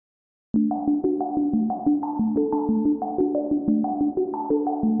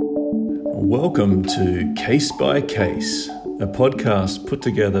Welcome to Case by Case, a podcast put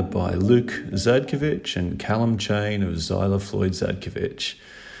together by Luke Zadkovich and Callum Chain of Zyla Floyd Zadkovich.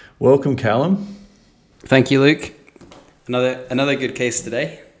 Welcome, Callum. Thank you, Luke. Another good case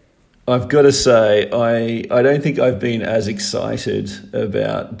today. I've got to say, I don't think I've been as excited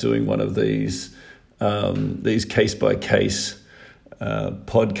about doing one of these case by case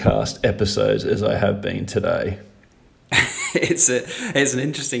podcast episodes as I have been today. It's an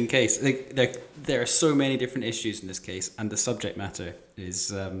interesting case. There are so many different issues in this case, and the subject matter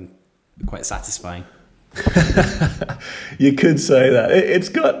is quite satisfying. You could say that. It's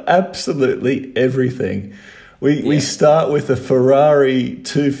got absolutely everything. We start with a Ferrari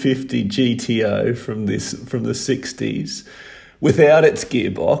 250 GTO from the 60s without its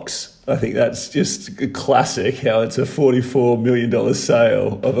gearbox. I think that's just a classic, how it's a $44 million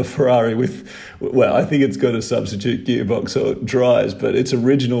sale of a Ferrari with, well, I think it's got a substitute gearbox or it drives, but its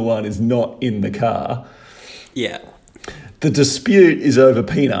original one is not in the car. Yeah. The dispute is over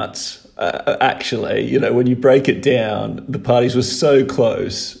peanuts, actually. You know, when you break it down, the parties were so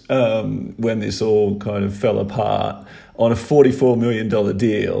close when this all kind of fell apart. On a $44 million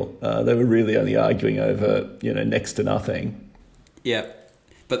deal, they were really only arguing over, next to nothing. Yeah.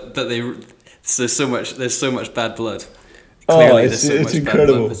 But there's so much bad blood. Clearly, there's so much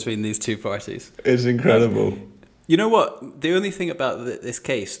incredible bad blood between these two parties. It's incredible. You know what? The only thing about this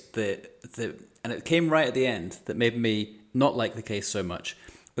case and it came right at the end that made me not like the case so much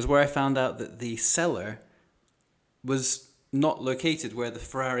was where I found out that the seller was not located where the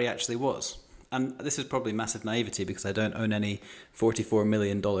Ferrari actually was. And this is probably massive naivety because I don't own any $44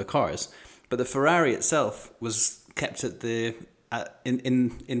 million cars. But the Ferrari itself was kept at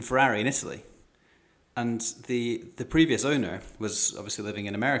in Ferrari in Italy, and the previous owner was obviously living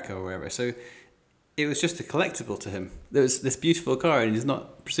in America or wherever. So it was just a collectible to him. There was this beautiful car, and he's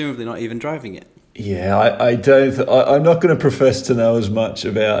presumably not even driving it. Yeah, I'm not going to profess to know as much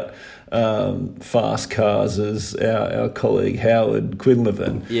about fast cars as our colleague Howard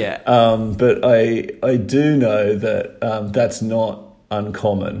Quinlivan. Yeah. But I do know that that's not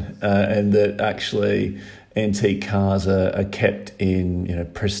uncommon, and that actually antique cars are kept in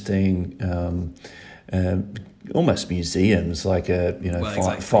pristine, almost museums, like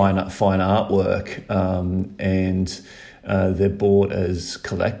fine artwork, and they're bought as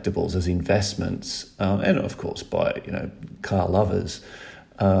collectibles, as investments, and of course by car lovers.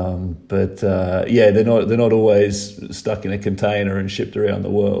 But they're not always stuck in a container and shipped around the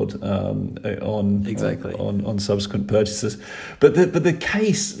world on subsequent purchases. But the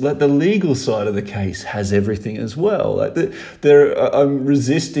case, like the legal side of the case, has everything as well. Like I'm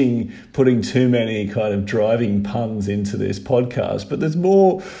resisting putting too many kind of driving puns into this podcast, but there's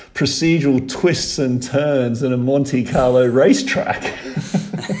more procedural twists and turns than a Monte Carlo racetrack.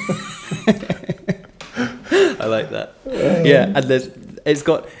 I like that. Yeah, and it's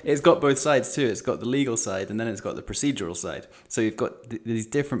got both sides too. It's got the legal side and then it's got the procedural side. So you've got these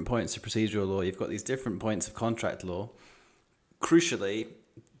different points of procedural law. You've got these different points of contract law. Crucially,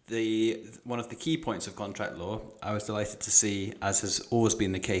 one of the key points of contract law, I was delighted to see, as has always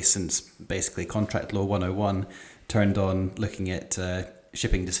been the case since basically Contract Law 101 turned on looking at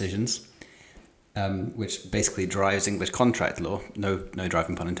shipping decisions, which basically drives English contract law. No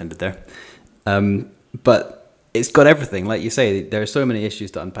driving pun intended there. But it's got everything, like you say. There are so many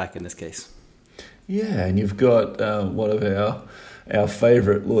issues to unpack in this case. Yeah, and you've got one of our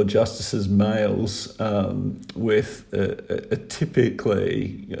favourite Lord Justice's mails with a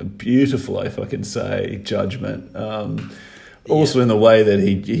typically beautiful, if I can say, judgment. Also in the way that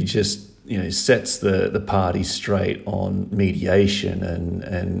he just sets the party straight on mediation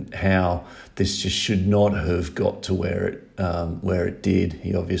and how this just should not have got to where it did.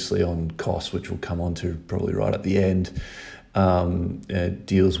 He obviously, on costs, which we'll come on to probably right at the end,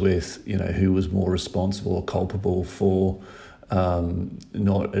 deals with who was more responsible or culpable for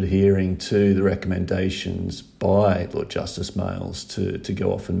not adhering to the recommendations by Lord Justice Mails to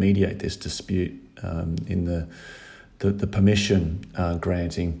go off and mediate this dispute in the permission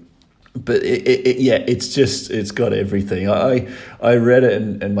granting. But it's got everything. I read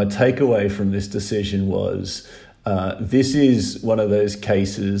it and my takeaway from this decision was this is one of those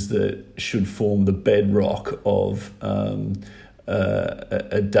cases that should form the bedrock of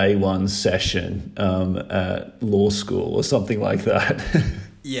a day one session at law school or something like that.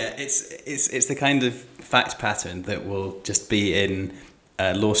 Yeah, it's the kind of fact pattern that will just be in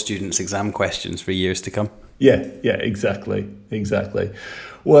law students' exam questions for years to come. Yeah, exactly.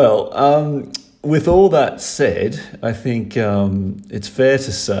 Well, with all that said, I think it's fair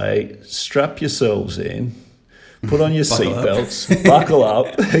to say, strap yourselves in, Put on your Buckle up. seatbelts, buckle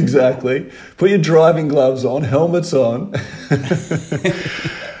up, exactly. Put your driving gloves on, helmets on,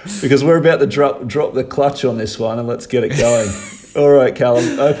 because we're about to drop the clutch on this one, and let's get it going. All right,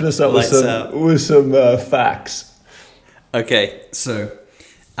 Callum, open us up with some facts. Okay, so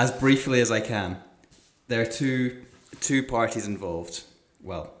as briefly as I can, there are two parties involved.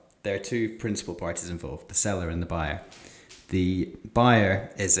 Well, there are two principal parties involved: the seller and the buyer. The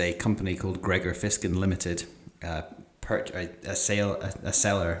buyer is a company called Gregor Fisken Limited, a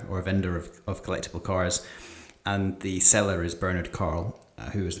seller or a vendor of collectible cars, and the seller is Bernard Carl,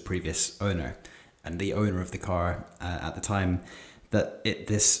 who was the previous owner and the owner of the car at the time that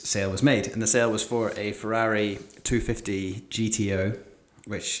this sale was made. And the sale was for a Ferrari 250 GTO,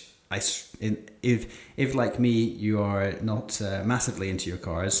 which if like me you are not massively into your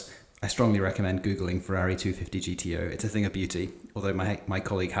cars, I strongly recommend Googling Ferrari 250 GTO. It's a thing of beauty, although my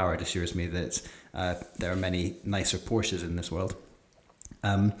colleague Howard assures me that there are many nicer Porsches in this world.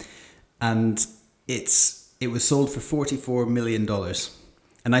 And it was sold for $44 million.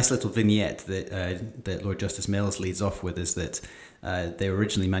 A nice little vignette that Lord Justice Mills leads off with is that they were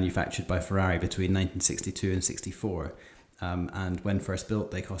originally manufactured by Ferrari between 1962 and 64. And when first built,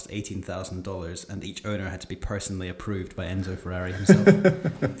 they cost $18,000, and each owner had to be personally approved by Enzo Ferrari himself.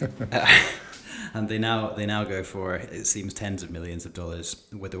 And they now go for, it seems, tens of millions of dollars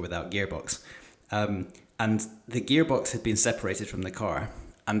with or without gearbox. And the gearbox had been separated from the car,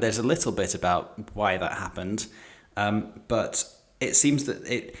 and there's a little bit about why that happened, but it seems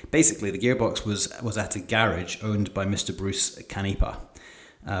that basically the gearbox was at a garage owned by Mr. Bruce Canepa.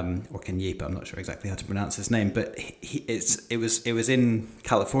 Or Canepa, I'm not sure exactly how to pronounce his name, but it was in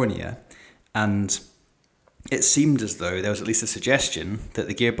California, and it seemed as though there was at least a suggestion that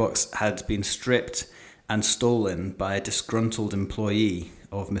the gearbox had been stripped and stolen by a disgruntled employee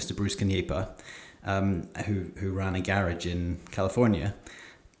of Mr. Bruce Canepa, who ran a garage in California,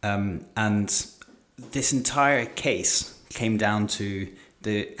 and this entire case came down to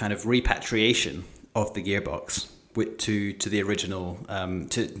the kind of repatriation of the gearbox to the original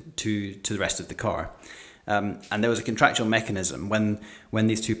to the rest of the car, and there was a contractual mechanism when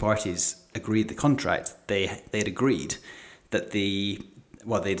these two parties agreed the contract. They'd agreed that they'd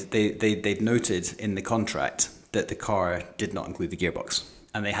noted in the contract that the car did not include the gearbox,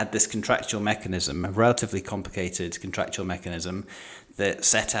 and they had this contractual mechanism, a relatively complicated contractual mechanism that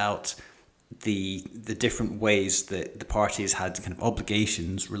set out the different ways that the parties had kind of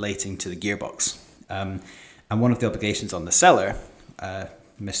obligations relating to the gearbox. And one of the obligations on the seller,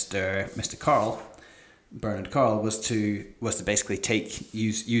 Mr. Carl, Bernard Carl, was to basically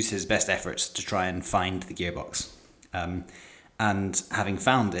use his best efforts to try and find the gearbox. And having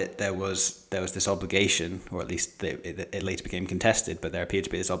found it, there was this obligation, or at least it later became contested, but there appeared to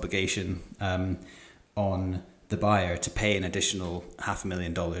be this obligation on the buyer to pay an additional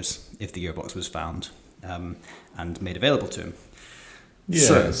 $500,000 if the gearbox was found and made available to him.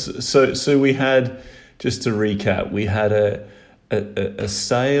 Yeah. So we had, just to recap, we had a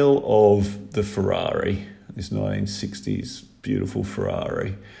sale of the Ferrari, this 1960s beautiful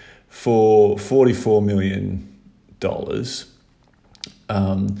Ferrari, for $44 million.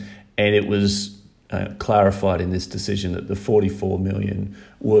 And it was clarified in this decision that the $44 million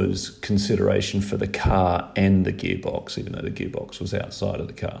was consideration for the car and the gearbox, even though the gearbox was outside of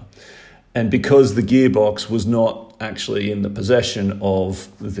the car. And because the gearbox was not actually in the possession of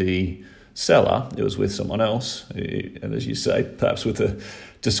the seller, it was with someone else, and as you say, perhaps with a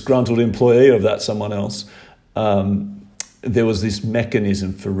disgruntled employee of that someone else, there was this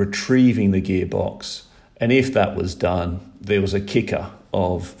mechanism for retrieving the gearbox. And if that was done, there was a kicker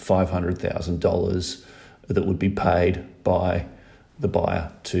of $500,000 that would be paid by the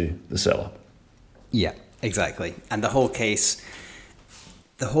buyer to the seller. Yeah, exactly. And the whole case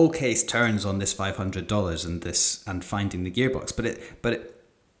turns on this $500 and finding the gearbox. But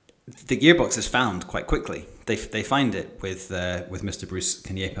the gearbox is found quite quickly. They find it with Mr. Bruce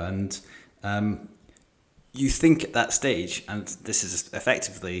Canepa, and you think at that stage, and this is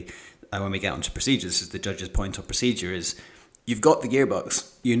effectively when we get onto procedures, this is the judge's point of procedure, is you've got the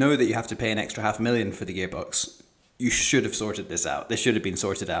gearbox. You know that you have to pay an extra $500,000 for the gearbox. You should have sorted this out. This should have been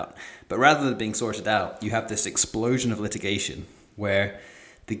sorted out. But rather than being sorted out, you have this explosion of litigation where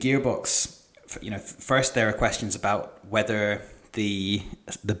the gearbox, first there are questions about whether the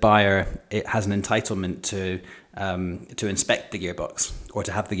buyer has an entitlement to inspect the gearbox or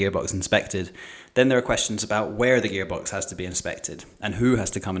to have the gearbox inspected. Then there are questions about where the gearbox has to be inspected and who has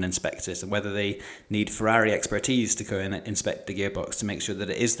to come and inspect it, and whether they need Ferrari expertise to go and inspect the gearbox to make sure that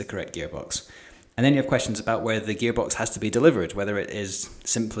it is the correct gearbox. And then you have questions about where the gearbox has to be delivered, whether it is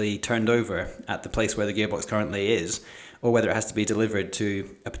simply turned over at the place where the gearbox currently is, or whether it has to be delivered to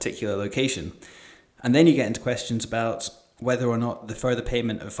a particular location. And then you get into questions about whether or not the further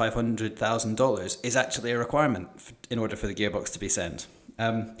payment of $500,000 is actually a requirement in order for the gearbox to be sent.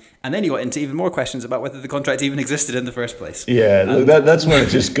 And then you got into even more questions about whether the contract even existed in the first place. Yeah, that's when it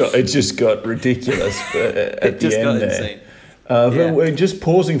just got ridiculous at the end there. Insane. But we're just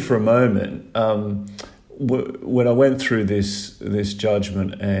pausing for a moment. When I went through this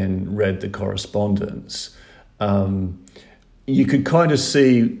judgment and read the correspondence, you could kind of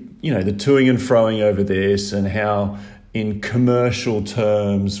see, the toing and froing over this, and how in commercial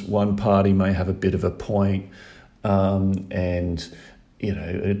terms one party may have a bit of a point, and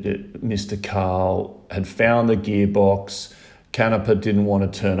Mr. Carl had found the gearbox. Canepa didn't want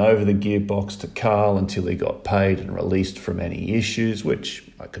to turn over the gearbox to Carl until he got paid and released from any issues, which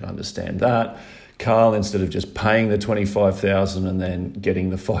I could understand that. Carl, instead of just paying the $25,000 and then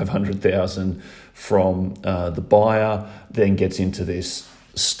getting the $500,000 from the buyer, then gets into this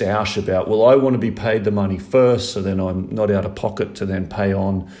stoush about, well, I want to be paid the money first, so then I'm not out of pocket to then pay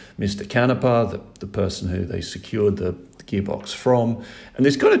on Mr. Canepa, the person who they secured the gearbox from. And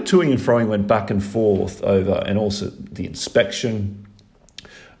this kind of toing and froing went back and forth over, and also the inspection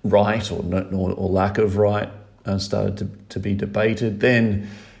right or lack of right started to be debated. Then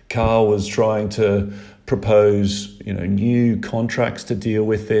Carl was trying to propose new contracts to deal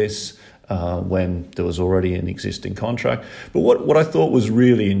with this when there was already an existing contract. But what I thought was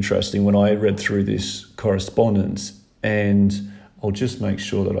really interesting when I read through this correspondence, and I'll just make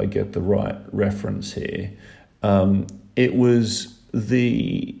sure that I get the right reference here, it was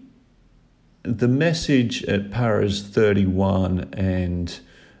the message at paras 31 and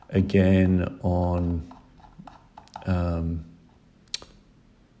again on,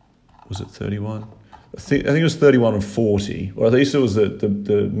 was it 31? I think it was 31 and 40, or at least it was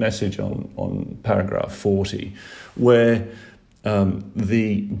the message on paragraph 40, where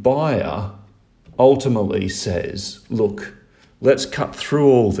the buyer ultimately says, look, let's cut through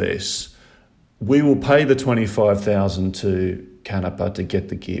all this. We will pay the $25,000 to Canepa to get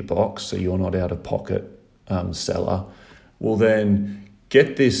the gearbox, so you're not out of pocket, seller. We'll then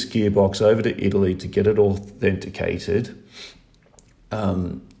get this gearbox over to Italy to get it authenticated.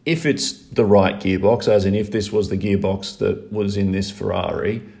 If it's the right gearbox, as in if this was the gearbox that was in this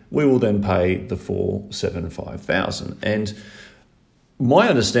Ferrari, we will then pay the $475,000. And my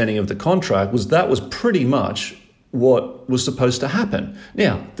understanding of the contract was that was pretty much what was supposed to happen.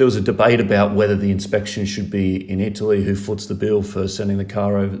 Now, there was a debate about whether the inspection should be in Italy, who foots the bill for sending the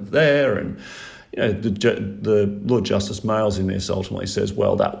car over there, and the Lord Justice Males in this ultimately says,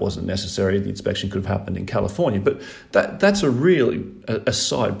 well, that wasn't necessary. The inspection could have happened in California. But that's a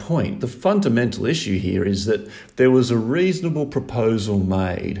side point. The fundamental issue here is that there was a reasonable proposal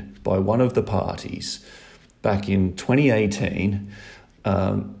made by one of the parties back in 2018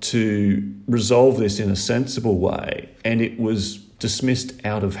 to resolve this in a sensible way, and it was dismissed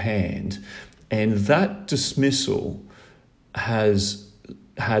out of hand. And that dismissal has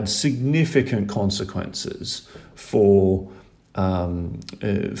had significant consequences for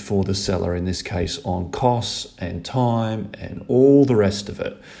the seller in this case, on costs and time and all the rest of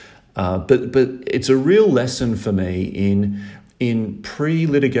it. But it's a real lesson for me in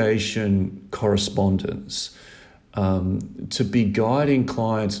pre-litigation correspondence, to be guiding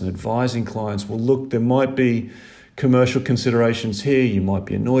clients and advising clients. Well, look, there might be commercial considerations here. You might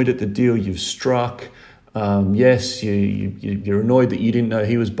be annoyed at the deal you've struck. Yes, you're annoyed that you didn't know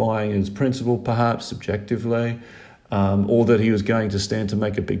he was buying as principal, perhaps subjectively, or that he was going to stand to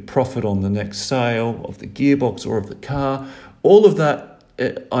make a big profit on the next sale of the gearbox or of the car. All of that,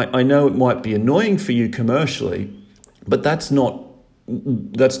 I know it might be annoying for you commercially, but that's not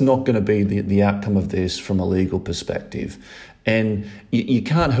going to be the outcome of this from a legal perspective. And you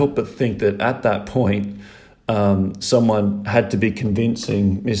can't help but think that at that point, someone had to be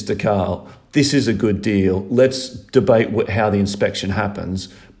convincing Mr. Carl, this is a good deal. Let's debate how the inspection happens,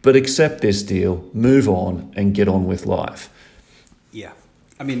 but accept this deal, move on, and get on with life. Yeah.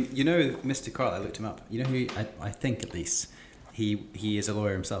 I mean, Mr. Carl, I looked him up. You know who, I think at least, he is a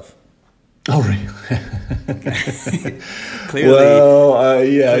lawyer himself. Oh, really? Okay. Clearly. Well,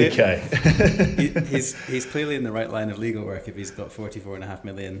 yeah, okay. he's clearly in the right line of legal work if he's got $44.5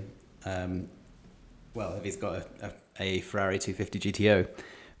 million. If he's got a Ferrari 250 GTO.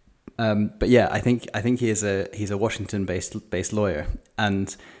 But yeah, I think he's a Washington-based lawyer,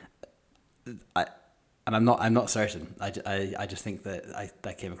 and I'm not certain. I just think that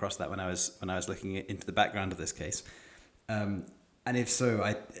I came across that when I was looking into the background of this case, and if so,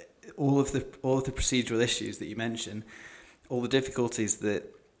 all of the procedural issues that you mentioned, all the difficulties that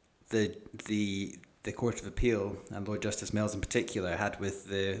the Court of Appeal and Lord Justice Mills in particular had with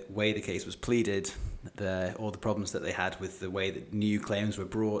the way the case was pleaded, all the problems that they had with the way that new claims were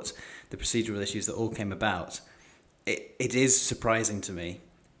brought, the procedural issues that all came about. It is surprising to me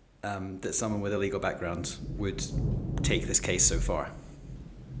that someone with a legal background would take this case so far.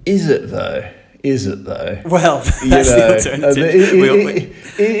 Is it though? Well, that's the alternative. We all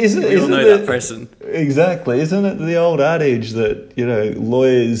know that person. Exactly. Isn't it the old adage that,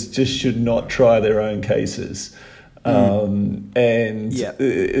 lawyers just should not try their own cases? This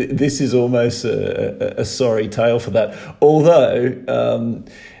is almost a sorry tale for that. Although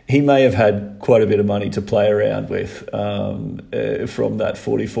he may have had quite a bit of money to play around with from that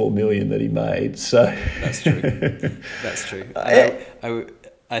 44 million that he made. So that's true.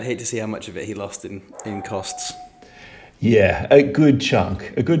 I'd hate to see how much of it he lost in costs. Yeah, a good chunk.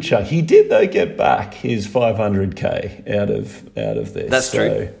 He did though get back his 500k out of this. That's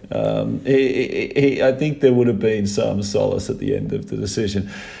true. I think there would have been some solace at the end of the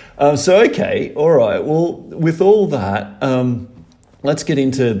decision. Okay, all right. Well, with all that, let's get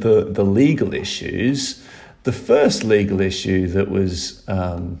into the legal issues. The first legal issue that was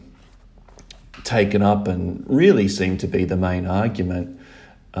taken up and really seemed to be the main argument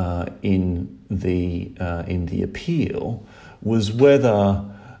in the appeal was whether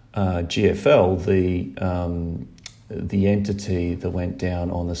GFL, the entity that went down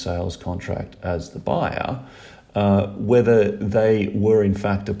on the sales contract as the buyer, whether they were in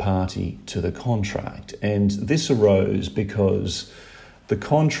fact a party to the contract. And this arose because the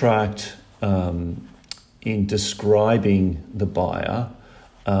contract, in describing the buyer,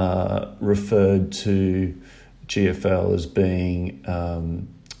 referred to GFL as being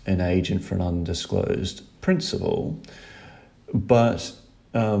an agent for an undisclosed principal, but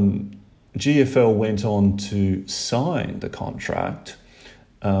GFL went on to sign the contract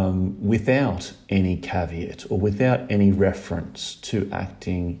without any caveat or without any reference to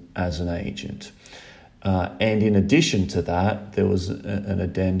acting as an agent. And in addition to that, there was an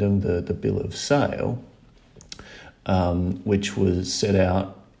addendum, the bill of sale, which was set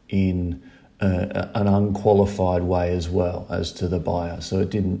out in an unqualified way as well as to the buyer. So it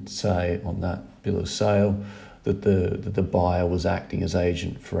didn't say on that bill of sale that the buyer was acting as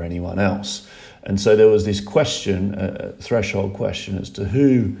agent for anyone else. And so there was this question, a threshold question, as to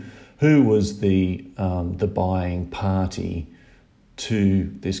who was the buying party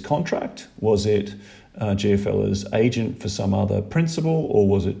to this contract. Was it GFL as agent for some other principal, or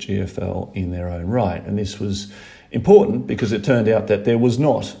was it GFL in their own right? And this was important because it turned out that there was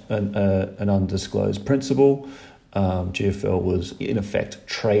not an undisclosed principal. GFL was in effect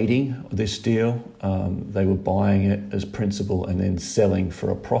trading this deal. They were buying it as principal and then selling for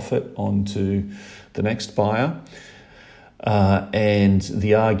a profit onto the next buyer. And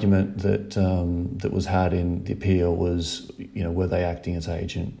the argument that was had in the appeal was, were they acting as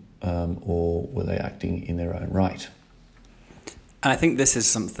agent or were they acting in their own right? And I think this is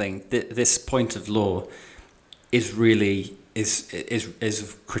something this point of law is really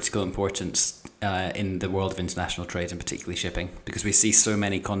of critical importance in the world of international trade and particularly shipping, because we see so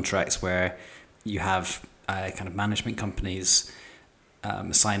many contracts where you have kind of management companies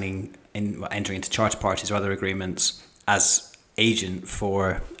entering into charter parties or other agreements as agent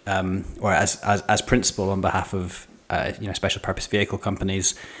for or as principal on behalf of special purpose vehicle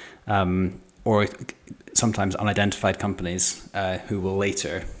companies or sometimes unidentified companies who will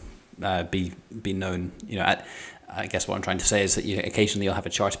later be known. I guess what I'm trying to say is that occasionally you'll have a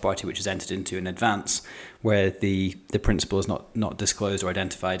charter party which is entered into in advance, where the principal is not disclosed or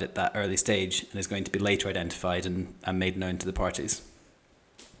identified at that early stage and is going to be later identified and made known to the parties.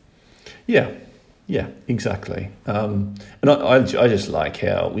 Yeah, exactly. And I just like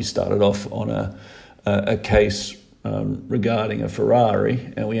how we started off on a case regarding a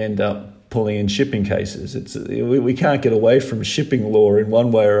Ferrari, and we end up pulling in shipping cases. We can't get away from shipping law in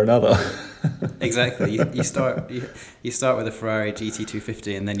one way or another. Exactly. You start with a Ferrari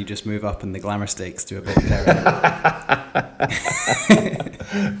GT250 and then you just move up in the glamour stakes to a bit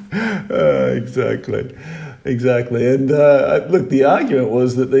Exactly. And look, the argument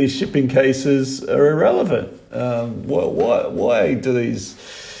was that these shipping cases are irrelevant. Why do these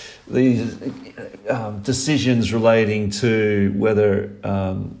decisions relating to whether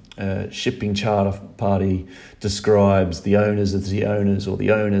shipping charter party describes the owners as the owners or the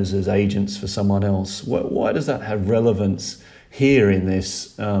owners as agents for someone else, why does that have relevance here in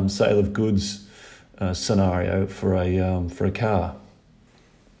this sale of goods scenario for a car?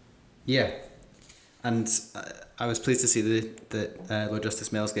 Yeah, and I was pleased to see that Lord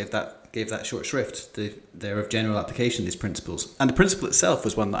Justice Males gave that short shrift. They're of general application, these principles, and the principle itself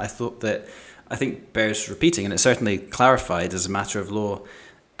was one that I think bears repeating, and it's certainly clarified as a matter of law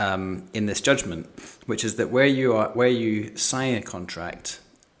in this judgment, which is that where you sign a contract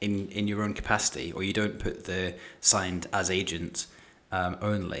in your own capacity, or you don't put the signed as agent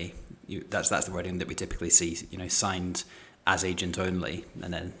only. That's the wording that we typically see. Signed as agent only,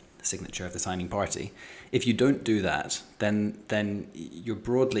 and then the signature of the signing party. If you don't do that, then you're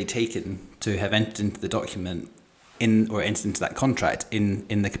broadly taken to have entered into the document entered into that contract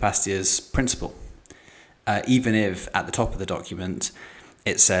in the capacity as principal, even if at the top of the document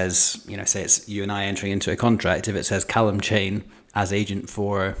it says, say it's you and I entering into a contract. If it says Callum Chain as agent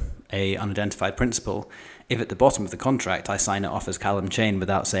for a unidentified principal, if at the bottom of the contract I sign it off as Callum Chain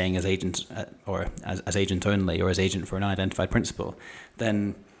without saying as agent or as agent only or as agent for an unidentified principal,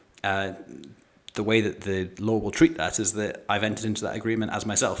 then the way that the law will treat that is that I've entered into that agreement as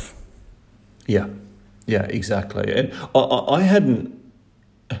myself. Yeah, exactly. And I hadn't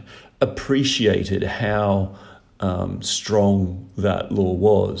appreciated how strong that law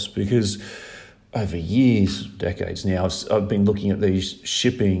was, because over years, decades now, I've been looking at these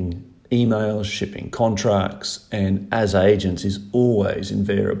shipping emails, shipping contracts, and as agents is always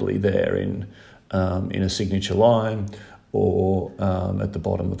invariably there in a signature line or at the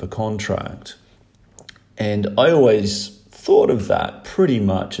bottom of a contract. And I always thought of that pretty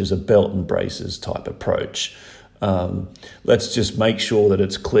much as a belt and braces type approach. Let's just make sure that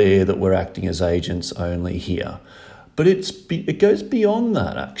it's clear that we're acting as agents only here. But it goes beyond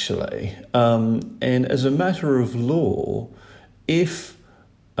that, actually. And as a matter of law, if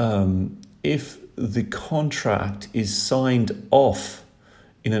the contract is signed off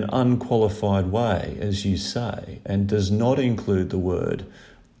in an unqualified way, as you say, and does not include the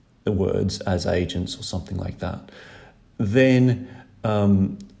words as agents or something like that, then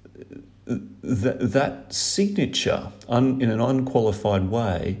that signature in an unqualified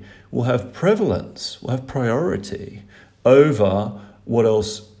way will have prevalence, will have priority over what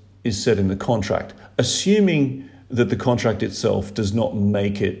else is said in the contract, assuming that the contract itself does not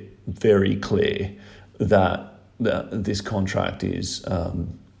make it very clear that this contract is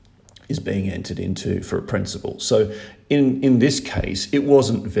being entered into for a principal. So in this case, it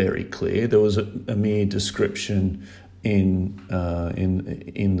wasn't very clear. There was a mere description in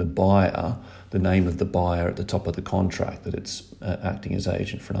the buyer, the name of the buyer at the top of the contract, that it's acting as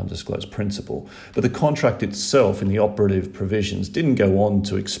agent for an undisclosed principal. But the contract itself, in the operative provisions, didn't go on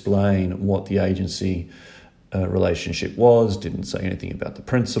to explain what the agency relationship was, didn't say anything about the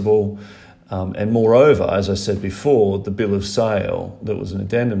principal. And moreover, as I said before, the bill of sale that was an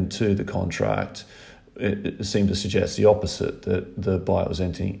addendum to the contract, it seemed to suggest the opposite, that the buyer was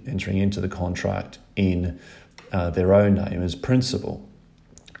entering into the contract in their own name as principal.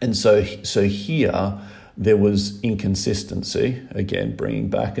 And so here there was inconsistency, again bringing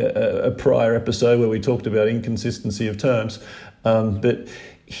back a prior episode where we talked about inconsistency of terms, but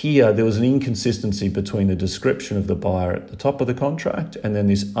here there was an inconsistency between the description of the buyer at the top of the contract and then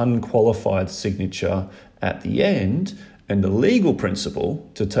this unqualified signature at the end. And the legal principle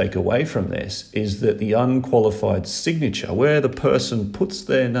to take away from this is that the unqualified signature, where the person puts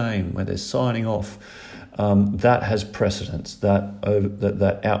their name, where they're signing off, that has precedence,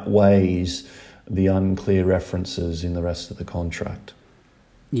 that outweighs the unclear references in the rest of the contract.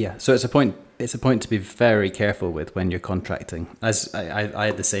 Yeah, so it's a point to be very careful with when you're contracting. As I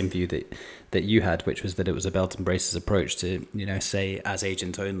had the same view that you had, which was that it was a belt and braces approach to, say as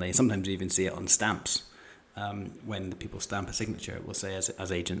agent only. Sometimes you even see it on stamps. When the people stamp a signature, it will say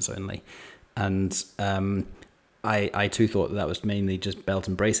as agents only. And I too thought that was mainly just belt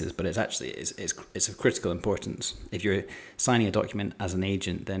and braces, but it's actually it's of critical importance. If you're signing a document as an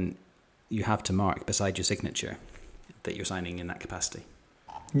agent, then you have to mark beside your signature that you're signing in that capacity.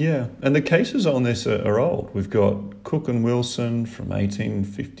 Yeah, and the cases on this are old. We've got Cook and Wilson from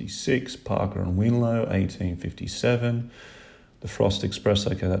 1856, Parker and Winlow, 1857, the Frost Express,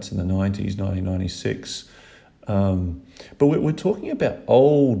 okay, that's in the 90s, 1996. But we're talking about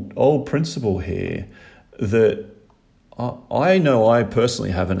old principle here that I know I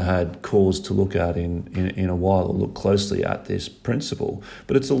personally haven't had cause to look at in a while, or look closely at this principle,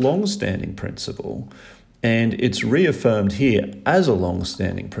 but it's a long-standing principle. And it's reaffirmed here as a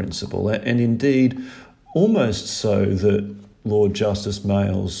long-standing principle, and indeed almost so that Lord Justice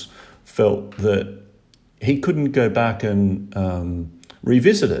Males felt that he couldn't go back and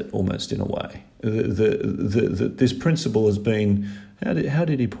revisit it, almost in a way. This principle has been, how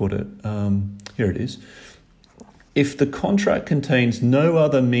did he put it? Here it is. If the contract contains no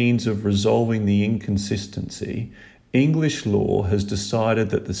other means of resolving the inconsistency, English law has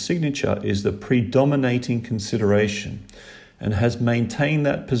decided that the signature is the predominating consideration and has maintained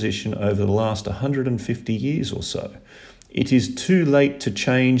that position over the last 150 years or so. It is too late to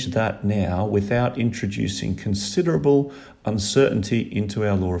change that now without introducing considerable uncertainty into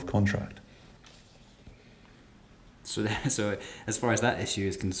our law of contract. So as far as that issue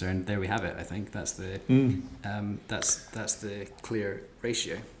is concerned, there we have it. I think that's the that's the clear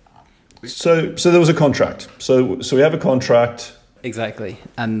ratio. So there was a contract. So we have a contract. Exactly,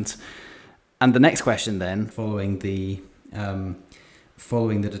 and the next question then, following the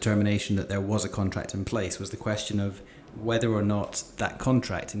determination that there was a contract in place, was the question of whether or not that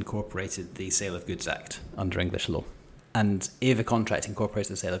contract incorporated the Sale of Goods Act under English law. And if a contract incorporates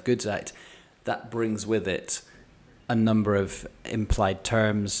the Sale of Goods Act, that brings with it a number of implied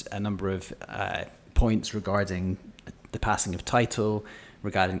terms, a number of points regarding the passing of title,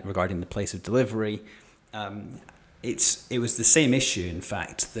 regarding the place of delivery. It was the same issue, in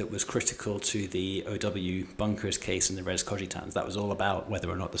fact, that was critical to the OW Bunkers case in the Res Cogitans. That was all about whether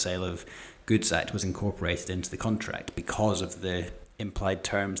or not the Sale of Goods Act was incorporated into the contract because of the implied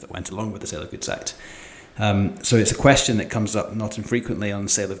terms that went along with the Sale of Goods Act. So it's a question that comes up not infrequently on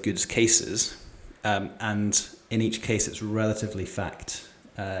sale of goods cases, and in each case it's relatively it's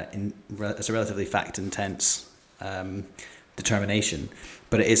a relatively fact-intense determination,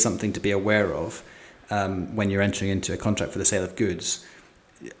 but it is something to be aware of when you're entering into a contract for the sale of goods,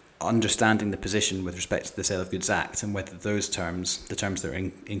 understanding the position with respect to the Sale of Goods Act and whether those terms, the terms that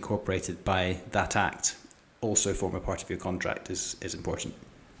are incorporated by that act, also form a part of your contract is important.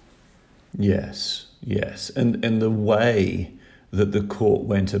 Yes. And the way that the court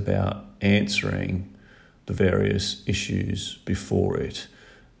went about answering the various issues before it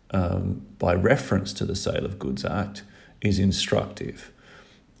by reference to the Sale of Goods Act is instructive.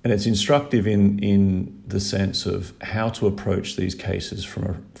 And it's instructive in the sense of how to approach these cases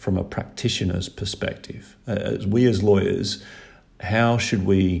from a practitioner's perspective. As we as lawyers, how should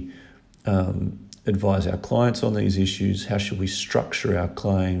we advise our clients on these issues? How should we structure our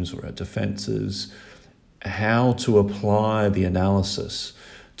claims or our defences? How to apply the analysis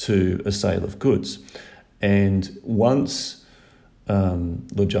to a sale of goods? And once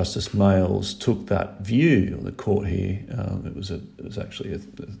Lord Justice Mayles took that view on the court here, it was actually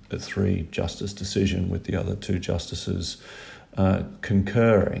a three-justice decision with the other two justices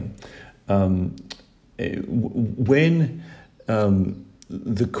concurring. When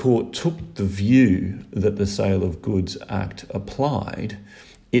the court took the view that the Sale of Goods Act applied,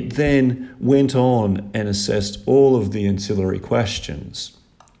 it then went on and assessed all of the ancillary questions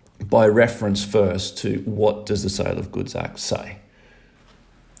by reference first to what does the Sale of Goods Act say.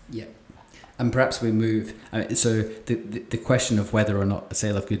 Yeah, and perhaps we move. So the question of whether or not the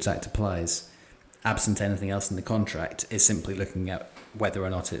Sale of Goods Act applies, absent anything else in the contract, is simply looking at whether or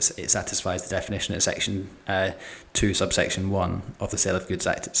not it satisfies the definition at Section 2, subsection 1 of the Sale of Goods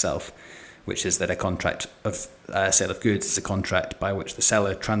Act itself, which is that a contract of sale of goods is a contract by which the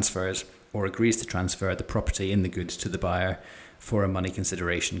seller transfers or agrees to transfer the property in the goods to the buyer for a money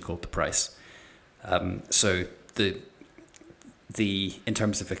consideration called the price. So the in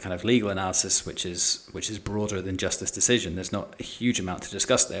terms of a kind of legal analysis, which is broader than just this decision, there's not a huge amount to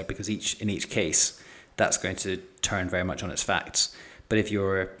discuss there because in each case that's going to turn very much on its facts. But if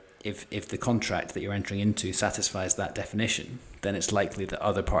the contract that you're entering into satisfies that definition, then it's likely that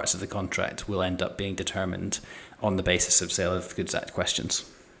other parts of the contract will end up being determined on the basis of Sale of Goods Act questions.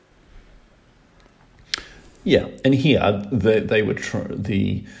 Yeah, and here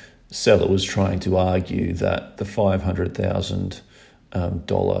the seller was trying to argue that the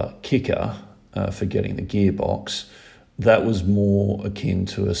 $500,000 kicker for getting the gearbox, that was more akin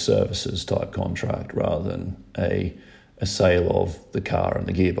to a services type contract rather than a sale of the car and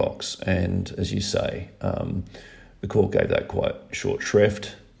the gearbox. And as you say, the court gave that quite short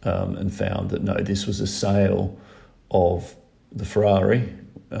shrift and found that no, this was a sale of the Ferrari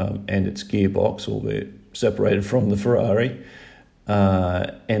and its gearbox, albeit separated from the Ferrari.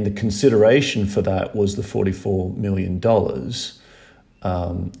 And the consideration for that was the $44 million,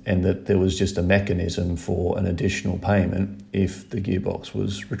 and that there was just a mechanism for an additional payment if the gearbox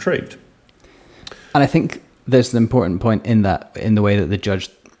was retrieved. And I think there's an important point in the way that the judge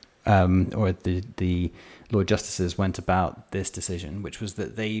or the Lord Justices went about this decision, which was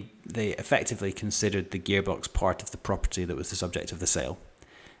that they effectively considered the gearbox part of the property that was the subject of the sale.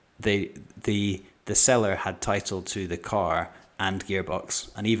 The seller had title to the car and gearbox,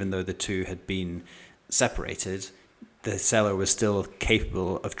 and even though the two had been separated, the seller was still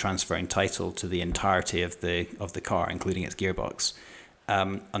capable of transferring title to the entirety of the car, including its gearbox,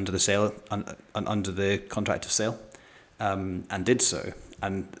 under the contract of sale, and did so,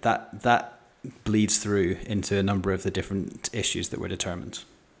 and that bleeds through into a number of the different issues that were determined.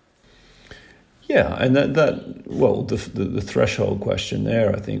 Yeah, and the threshold question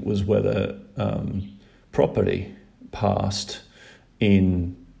there, I think, was whether property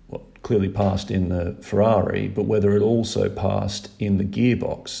clearly passed in the Ferrari, but whether it also passed in the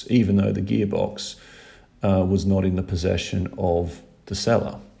gearbox, even though the gearbox was not in the possession of the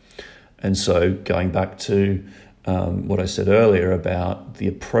seller. And so going back to what I said earlier about the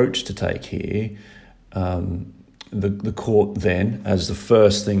approach to take here, the court then, as the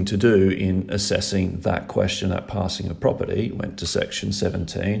first thing to do in assessing that question, that passing of property, went to Section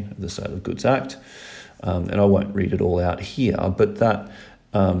 17 of the Sale of Goods Act. And I won't read it all out here, but that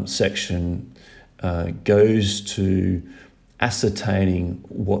section goes to ascertaining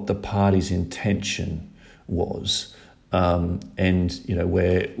what the party's intention was, and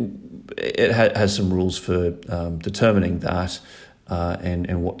where it has some rules for determining that,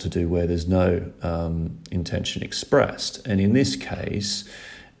 and what to do where there's no intention expressed. And in this case,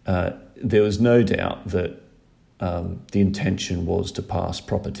 there was no doubt that the intention was to pass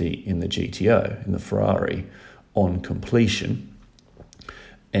property in the GTO, in the Ferrari, on completion.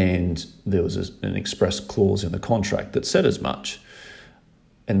 And there was an express clause in the contract that said as much.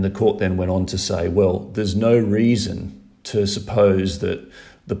 And the court then went on to say, well, there's no reason to suppose that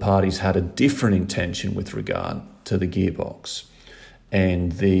the parties had a different intention with regard to the gearbox.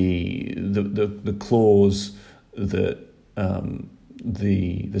 And the clause that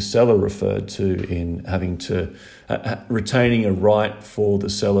the seller referred to in having to retaining a right for the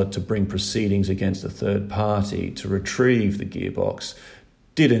seller to bring proceedings against a third party to retrieve the gearbox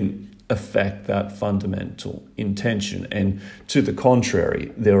didn't affect that fundamental intention. And to the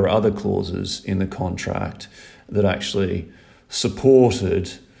contrary, there were other clauses in the contract that actually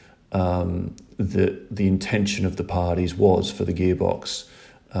supported the intention of the parties was for the gearbox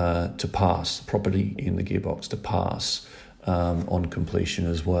to pass, property in the gearbox to pass on completion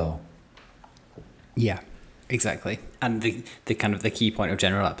as well. Yeah, exactly. And the kind of the key point of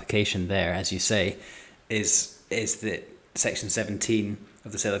general application there, as you say, is that Section 17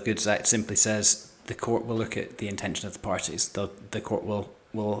 of the Sale of Goods Act simply says the court will look at the intention of the parties. The court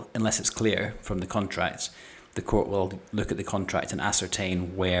will, unless it's clear from the contract, the court will look at the contract and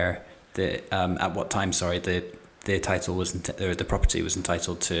ascertain where at what time the title was or the property was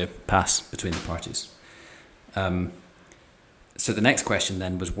entitled to pass between the parties. So the next question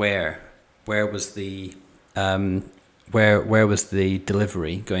then was where was the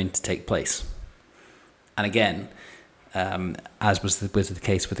delivery going to take place? And again, as was the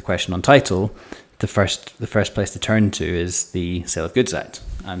case with the question on title, the first place to turn to is the Sale of Goods Act,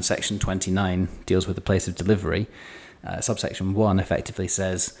 and Section 29 deals with the place of delivery. Subsection 1 effectively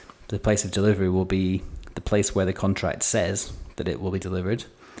says the place of delivery will be the place where the contract says that it will be delivered,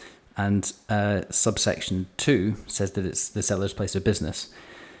 and subsection 2 says that it's the seller's place of business.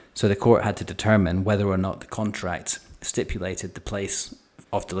 So the court had to determine whether or not the contract stipulated the place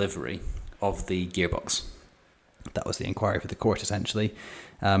of delivery of the gearbox. That was the inquiry for the court, essentially.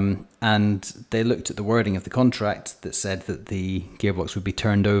 And they looked at the wording of the contract that said that the gearbox would be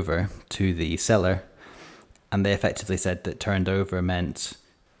turned over to the seller, and they effectively said that turned over meant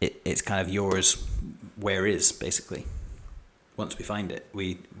it's kind of yours where is, basically. Once we find it,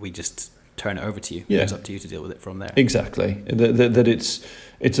 we just turn it over to you. Yeah. It's up to you to deal with it from there. Exactly. That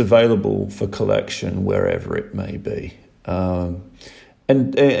it's available for collection wherever it may be. And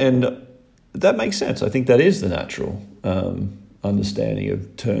that makes sense. I think that is the natural understanding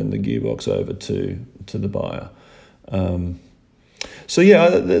of turn the gearbox over to the buyer. So yeah,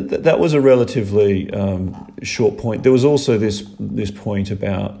 that was a relatively short point. There was also this point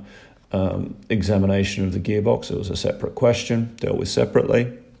about examination of the gearbox. It was a separate question, dealt with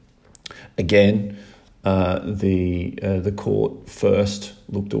separately. Again, the court first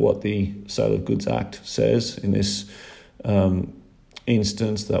looked at what the Sale of Goods Act says. In this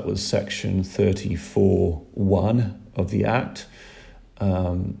instance, that was Section 34(1) of the Act.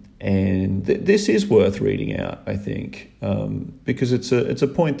 And this is worth reading out, I think, because it's a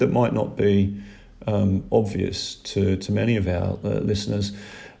point that might not be obvious to many of our listeners.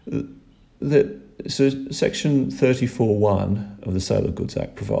 So Section 34(1) of the Sale of Goods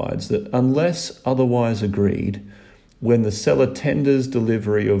Act provides that unless otherwise agreed, when the seller tenders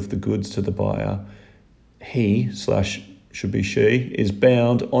delivery of the goods to the buyer, he/should be she is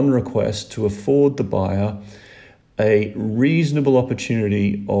bound on request to afford the buyer a reasonable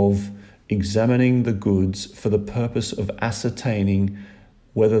opportunity of examining the goods for the purpose of ascertaining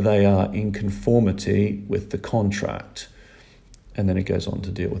whether they are in conformity with the contract. And then it goes on to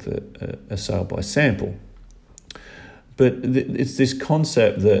deal with a sale by sample. But it's this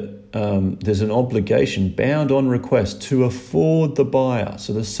concept that there's an obligation bound on request to afford the buyer.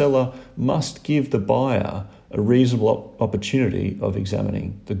 So the seller must give the buyer a reasonable opportunity of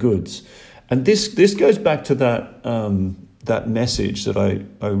examining the goods. And this goes back to that message that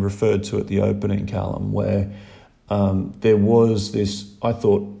I referred to at the opening, Callum, where there was this, I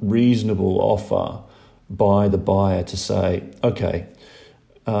thought, reasonable offer by the buyer to say, okay,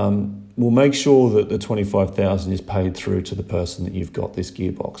 we'll make sure that the $25,000 is paid through to the person that you've got this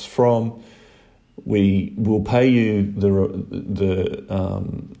gearbox from. We will pay you the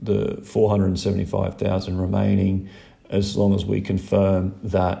 $475,000 remaining as long as we confirm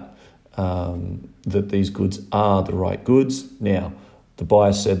that that these goods are the right goods. Now, the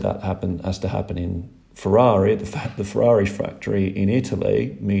buyer said that has to happen in Ferrari, the Ferrari factory in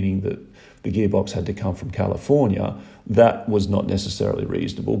Italy, meaning that the gearbox had to come from California. That was not necessarily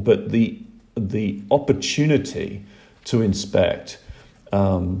reasonable, but the opportunity to inspect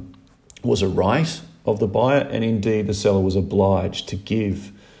was a right of the buyer, and indeed the seller was obliged to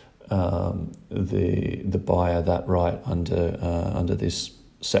give the buyer that right under this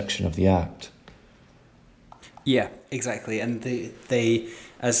section of the Act. Yeah, exactly. And they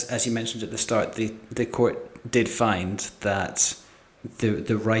as you mentioned at the start, the court did find that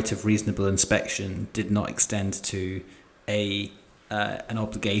the right of reasonable inspection did not extend to an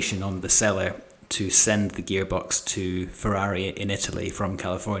obligation on the seller to send the gearbox to Ferrari in Italy from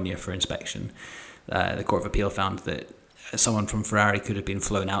California for inspection. The Court of Appeal found that someone from Ferrari could have been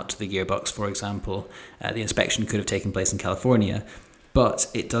flown out to the gearbox, for example. The inspection could have taken place in California, but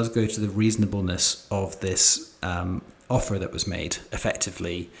it does go to the reasonableness of this offer that was made.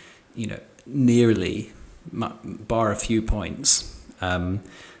 Effectively, nearly, bar a few points,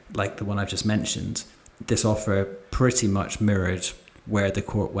 like the one I've just mentioned, this offer pretty much mirrored where the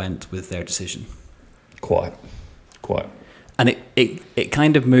court went with their decision. Quite. And it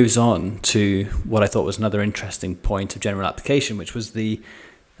kind of moves on to what I thought was another interesting point of general application, which was the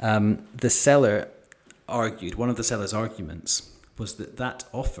seller argued, one of the seller's arguments was that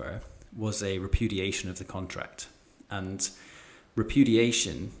offer was a repudiation of the contract. And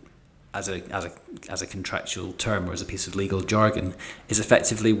repudiation, as a contractual term or as a piece of legal jargon, is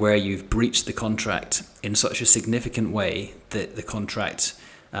effectively where you've breached the contract in such a significant way that the contract,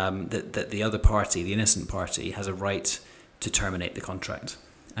 that the other party, the innocent party, has a right to terminate the contract.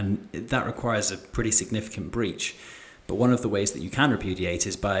 And that requires a pretty significant breach. But one of the ways that you can repudiate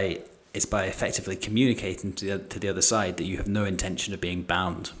is by effectively communicating to the other side that you have no intention of being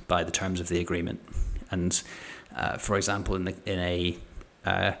bound by the terms of the agreement. And for example, in a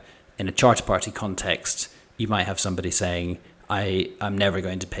charter party context, you might have somebody saying, I'm never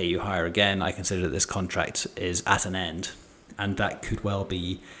going to pay you hire again. I consider that this contract is at an end. And that could well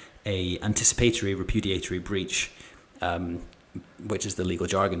be a anticipatory repudiatory breach, which is the legal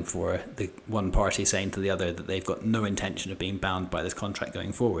jargon for the one party saying to the other that they've got no intention of being bound by this contract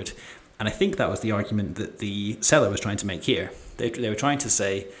going forward. And I think that was the argument that the seller was trying to make here. They were trying to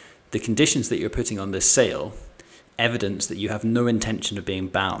say the conditions that you're putting on this sale evidence that you have no intention of being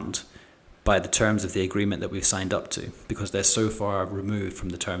bound by the terms of the agreement that we've signed up to, because they're so far removed from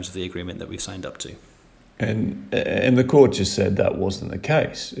the terms of the agreement that we've signed up to. And the court just said that wasn't the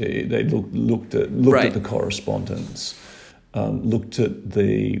case. They looked at the correspondence, looked at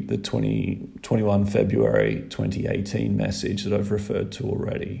the 21 February 2018 message that I've referred to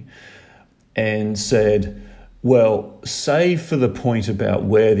already, and said, well, save for the point about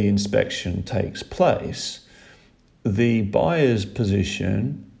where the inspection takes place, the buyer's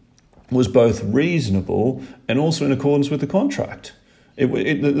position was both reasonable and also in accordance with the contract.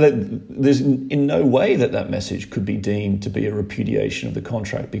 There's in no way that message could be deemed to be a repudiation of the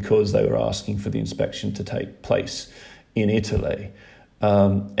contract because they were asking for the inspection to take place in Italy.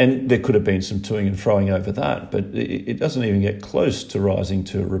 And there could have been some toing and froing over that, but it doesn't even get close to rising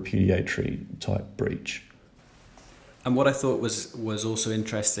to a repudiatory type breach. And what I thought was also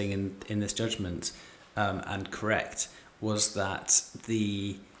interesting in this judgment, and correct, was that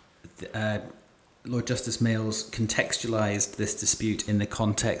the Lord Justice Males contextualised this dispute in the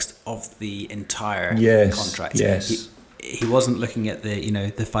context of the entire contract. Yes. He wasn't looking at the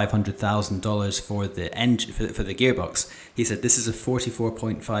 $500,000 for the engine for the gearbox. He said this is a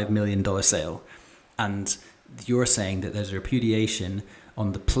 $44.5 million sale, and you're saying that there's a repudiation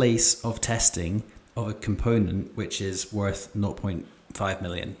on the place of testing of a component which is worth $0.5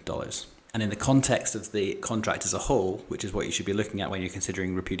 million. And in the context of the contract as a whole, which is what you should be looking at when you're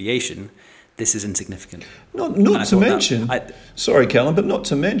considering repudiation, this is insignificant. Not to mention, sorry, Callum, but not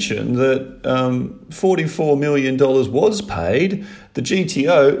to mention that $44 million was paid, the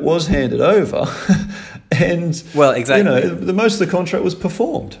GTO was handed over, and well, exactly. The most of the contract was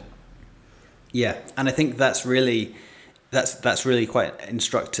performed. Yeah, and I think that's really quite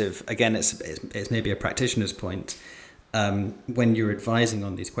instructive. Again, it's maybe a practitioner's point. When you're advising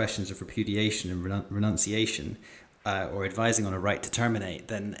on these questions of repudiation and renunciation, or advising on a right to terminate,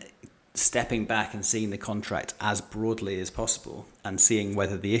 then stepping back and seeing the contract as broadly as possible and seeing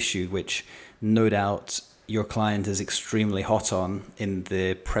whether the issue, which no doubt your client is extremely hot on in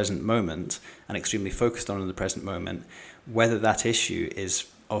the present moment and extremely focused on in the present moment, whether that issue is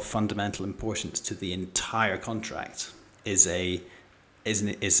of fundamental importance to the entire contract is an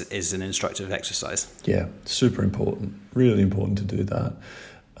instructive exercise. Yeah, super important. Really important to do that,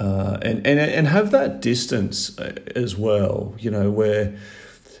 and have that distance as well. Where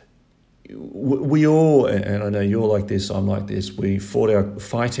we all, and I know you're like this, I'm like this. We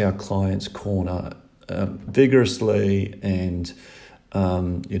fight our clients' corner vigorously and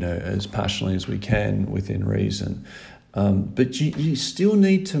as passionately as we can within reason. But you still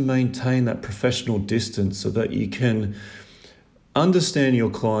need to maintain that professional distance so that you can understand your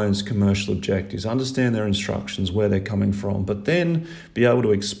client's commercial objectives, understand their instructions, where they're coming from, but then be able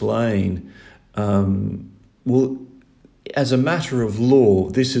to explain, as a matter of law,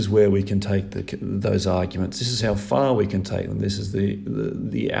 this is where we can take those arguments. This is how far we can take them. This is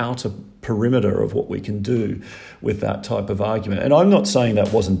the outer perimeter of what we can do with that type of argument. And I'm not saying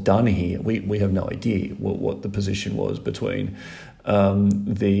that wasn't done here. We have no idea what the position was between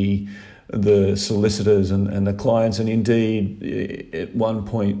the solicitors and the clients. And indeed, at one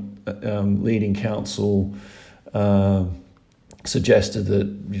point, leading counsel suggested that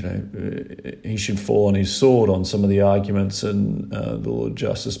he should fall on his sword on some of the arguments, and the Lord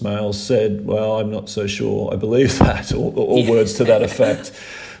Justice Mayles said, "Well, I'm not so sure I believe that," or words to that effect.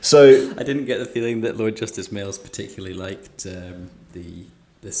 So I didn't get the feeling that Lord Justice Mayles particularly liked the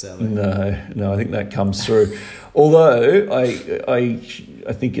seller. No, I think that comes through. Although I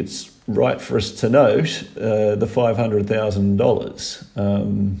think it's right for us to note the $500,000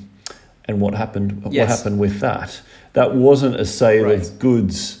 and what happened. Yes. What happened with that? That wasn't a sale Right. of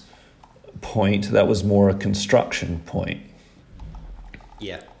goods point. That was more a construction point.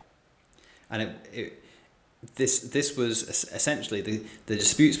 Yeah, and this was essentially the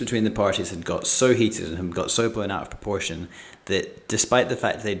disputes between the parties had got so heated and had got so blown out of proportion that, despite the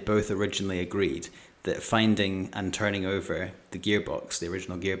fact they'd both originally agreed that finding and turning over the gearbox, the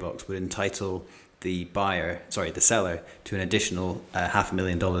original gearbox, would entitle the seller, to an additional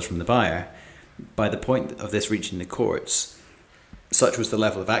 $500,000 from the buyer, by the point of this reaching the courts, such was the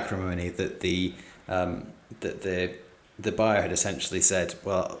level of acrimony that the buyer had essentially said,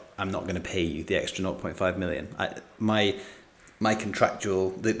 "Well, I'm not going to pay you the extra 0.5 million. My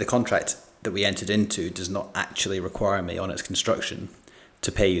contractual the contract that we entered into does not actually require me on its construction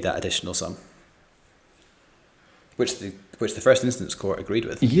to pay you that additional sum," which the first instance court agreed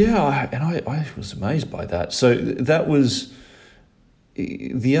with. Yeah, and I was amazed by that. So that was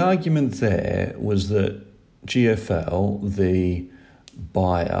the argument. There was that GFL, the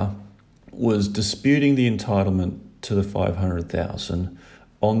buyer, was disputing the entitlement to the $500,000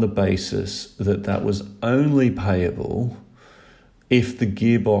 on the basis that was only payable if the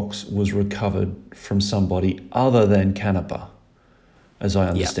gearbox was recovered from somebody other than Canepa, as I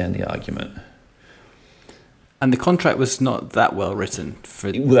understand the argument. And the contract was not that well written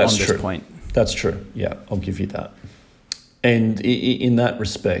on this point. That's true. Yeah, I'll give you that. And in that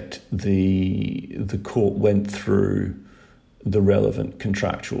respect, the court went through the relevant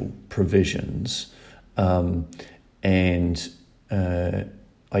contractual provisions and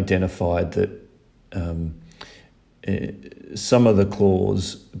identified that some of the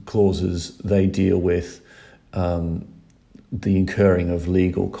clauses they deal with the incurring of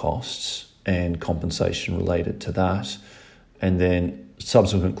legal costs and compensation related to that, and then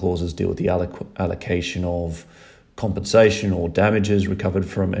subsequent clauses deal with the allocation of compensation or damages recovered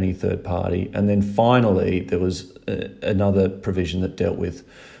from any third party, and then finally there was another provision that dealt with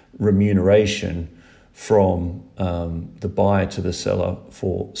remuneration from the buyer to the seller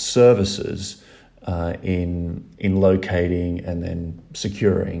for services in locating and then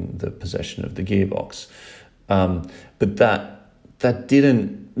securing the possession of the gearbox. But that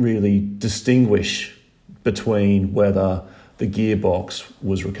didn't really distinguish between whether the gearbox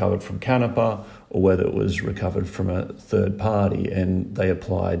was recovered from Canepa or whether it was recovered from a third party, and they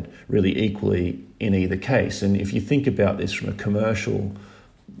applied really equally in either case. And if you think about this from a commercial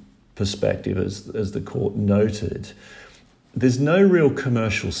perspective, as the court noted, there's no real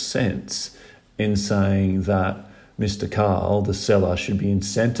commercial sense in saying that Mr. Carl, the seller, should be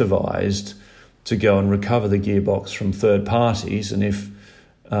incentivized to go and recover the gearbox from third parties, and if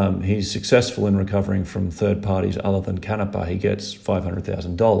he's successful in recovering from third parties other than Canepa, he gets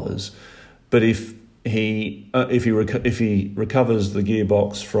 $500,000. But if he recovers the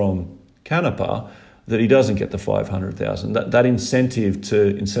gearbox from Canepa, that he doesn't get the $500,000. That incentive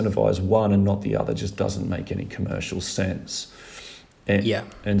to incentivize one and not the other just doesn't make any commercial sense.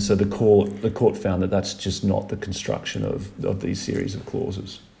 And so the court found that that's just not the construction of these series of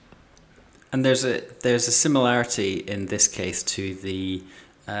clauses. And there's a similarity in this case to the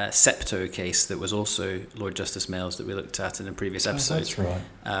Septo case that was also Lord Justice Mayall's that we looked at in a previous episode. That's right.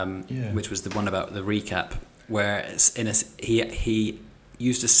 Which was the one about the recap, where he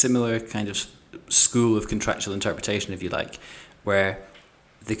used a similar kind of school of contractual interpretation, if you like, where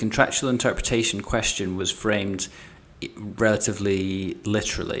the contractual interpretation question was framed relatively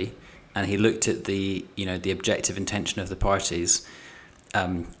literally, and he looked at the objective intention of the parties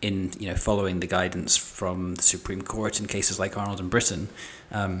in following the guidance from the Supreme Court in cases like Arnold and Britton,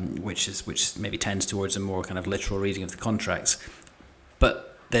 which maybe tends towards a more kind of literal reading of the contracts.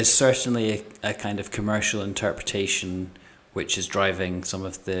 But there's certainly a kind of commercial interpretation which is driving some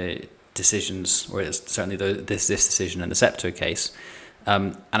of the decisions, or it's certainly this decision in the Septo case,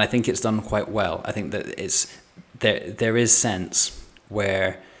 and I think it's done quite well. I think that there is sense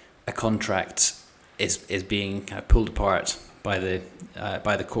where a contract is being kind of pulled apart by the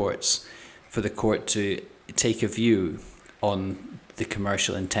courts, for the court to take a view on the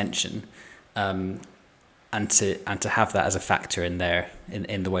commercial intention, and to have that as a factor in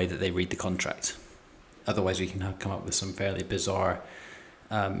the way that they read the contract. Otherwise, we can come up with some fairly bizarre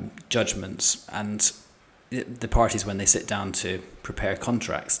judgments, and the parties, when they sit down to prepare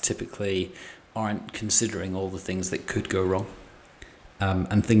contracts, typically aren't considering all the things that could go wrong,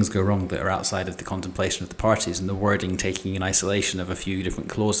 and things go wrong that are outside of the contemplation of the parties, and the wording taking in isolation of a few different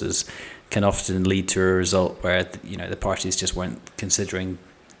clauses can often lead to a result where the parties just weren't considering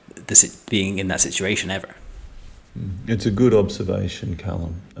this being in that situation ever. It's a good observation,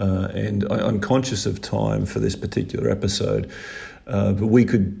 Callum, and I'm conscious of time for this particular episode, but we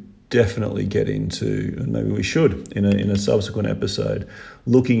could definitely get into, and maybe we should in a subsequent episode,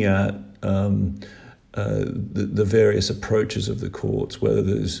 looking at the various approaches of the courts, whether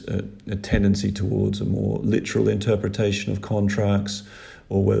there's a tendency towards a more literal interpretation of contracts,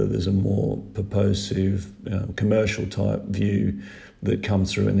 or whether there's a more purposive, commercial type view that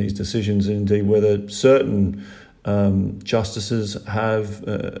comes through in these decisions, and indeed whether certain justices have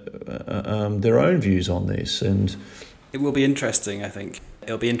their own views on this. And it will be interesting. I think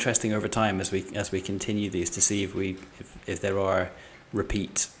it'll be interesting over time as we continue these to see if there are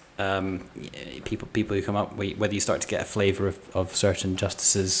repeat people who come up, whether you start to get a flavour of certain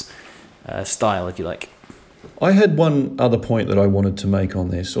justices' style, if you like. I had one other point that I wanted to make on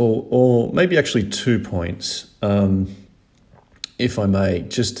this, or maybe actually 2 points, if I may,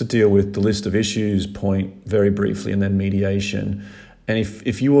 just to deal with the list of issues point very briefly, and then mediation. And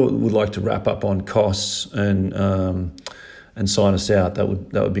if you would like to wrap up on costs and sign us out, that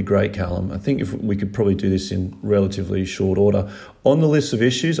would be great, Callum. I think if we could probably do this in relatively short order. On the list of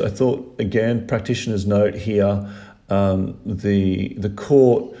issues, I thought, again, practitioner's note here, the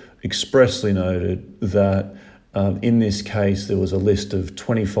court expressly noted that in this case there was a list of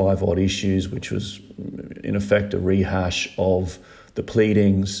 25 odd issues, which was in effect a rehash of the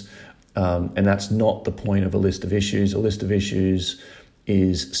pleadings, and that's not the point of a list of issues. A list of issues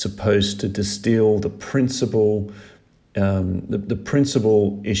is supposed to distill the principal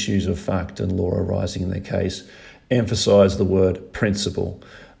issues of fact and law arising in the case, emphasise the word principle.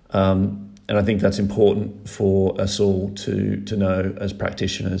 And I think that's important for us all to know as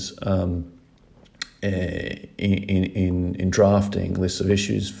practitioners in drafting lists of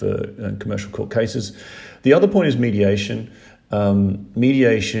issues for commercial court cases. The other point is mediation.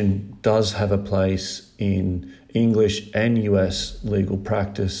 Mediation does have a place in English and US legal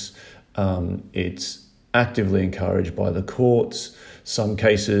practice. It's actively encouraged by the courts. Some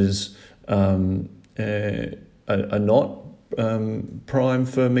cases are not prime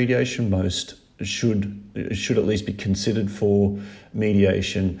for mediation. Most should at least be considered for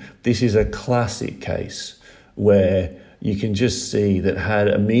mediation. This is a classic case where you can just see that had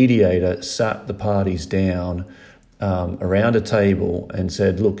a mediator sat the parties down around a table and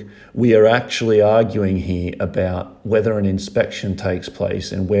said, look, we are actually arguing here about whether an inspection takes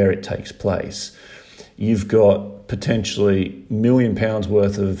place and where it takes place. You've got potentially £1 million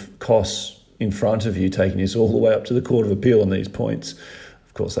worth of costs in front of you, taking this all the way up to the Court of Appeal on these points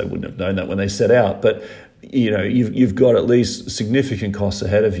Of course, they wouldn't have known that when they set out, but you've got at least significant costs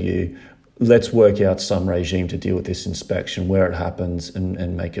ahead of you. Let's work out some regime to deal with this inspection where it happens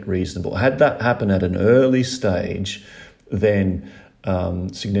and make it reasonable. Had that happened at an early stage, then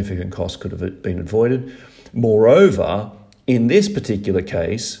significant costs could have been avoided. Moreover, in this particular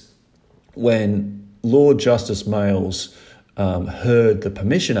case, when Lord Justice Males heard the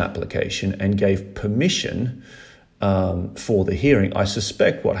permission application and gave permission for the hearing, I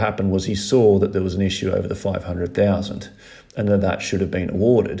suspect what happened was he saw that there was an issue over the 500,000 and that should have been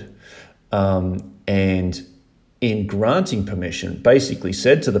awarded. And in granting permission, basically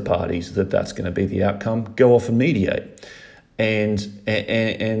said to the parties that that's going to be the outcome, go off and mediate. And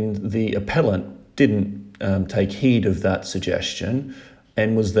the appellant didn't take heed of that suggestion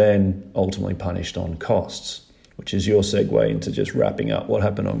and was then ultimately punished on costs, which is your segue into just wrapping up what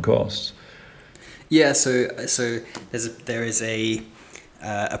happened on costs. Yeah, so there is a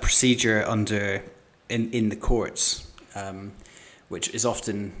procedure in the courts, which is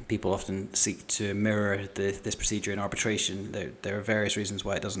people often seek to mirror this procedure in arbitration. There are various reasons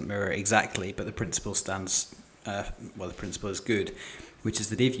why it doesn't mirror exactly, but the principle stands. The principle is good, which is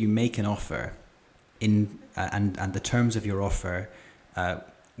that if you make an offer and the terms of your offer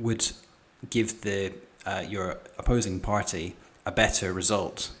would give your opposing party a better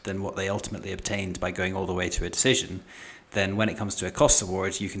result than what they ultimately obtained by going all the way to a decision, then when it comes to a costs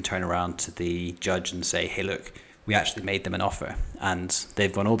award, you can turn around to the judge and say, hey, look, we actually made them an offer and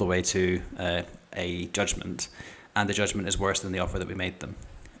they've gone all the way to a judgment, and the judgment is worse than the offer that we made them.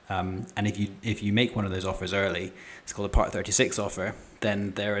 And if you make one of those offers early, it's called a Part 36 offer,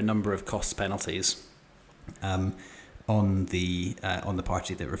 then there are a number of cost penalties on the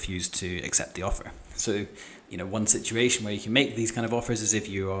party that refused to accept the offer. So, one situation where you can make these kind of offers is if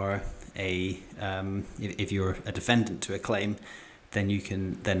you are if you're a defendant to a claim, then you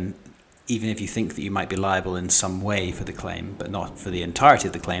can even if you think that you might be liable in some way for the claim, but not for the entirety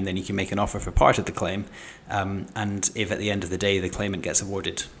of the claim, then you can make an offer for part of the claim. And if at the end of the day the claimant gets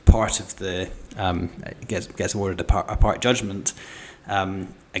awarded part of the gets awarded a part judgment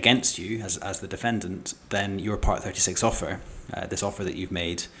against you as the defendant, then your Part 36 offer, this offer that you've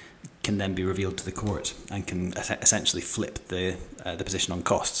made, can then be revealed to the court and can essentially flip the position on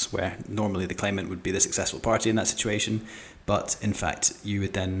costs, where normally the claimant would be the successful party in that situation, but in fact you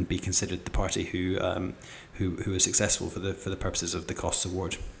would then be considered the party who was successful for the purposes of the costs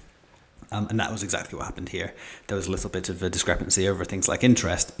award. And that was exactly what happened here. There was a little bit of a discrepancy over things like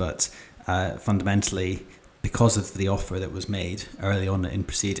interest, but fundamentally, because of the offer that was made early on in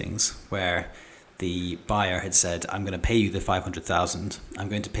proceedings, where the buyer had said, I'm going to pay you the 500,000, I'm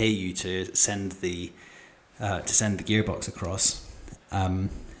going to pay you to send the gearbox across,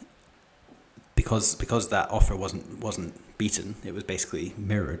 because that offer wasn't beaten, it was basically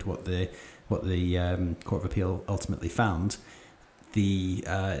mirrored what the Court of Appeal ultimately found.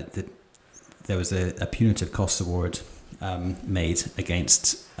 There was a punitive costs award made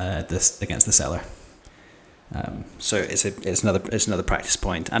against the seller. So it's another practice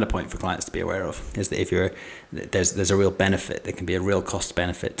point and a point for clients to be aware of, is that if there's a real benefit, there can be a real cost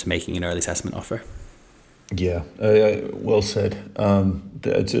benefit to making an early settlement offer. Yeah, well said.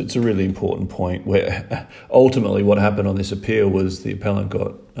 It's a really important point, where ultimately what happened on this appeal was the appellant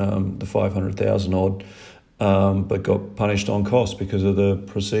got the 500,000 odd, but got punished on cost because of the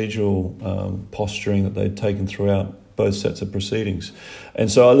procedural posturing that they'd taken throughout both sets of proceedings. And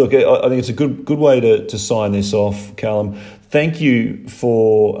so I think it's a good way to sign this off, Callum. Thank you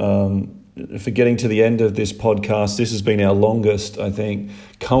for getting to the end of this podcast. This has been our longest, I think,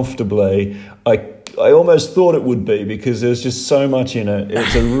 comfortably. I almost thought it would be, because there's just so much in it.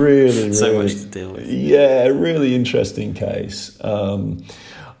 It's a really, so much to deal with. Yeah, really interesting case.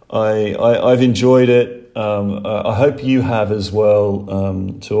 I've enjoyed it. I hope you have as well.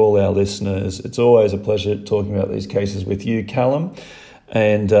 To all our listeners, it's always a pleasure talking about these cases with you, Callum.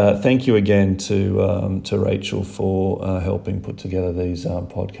 And thank you again to Rachel for helping put together these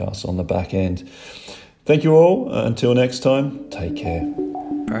podcasts on the back end. Thank you all. Until next time, take care.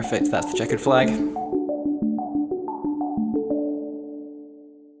 Perfect. That's the checkered flag.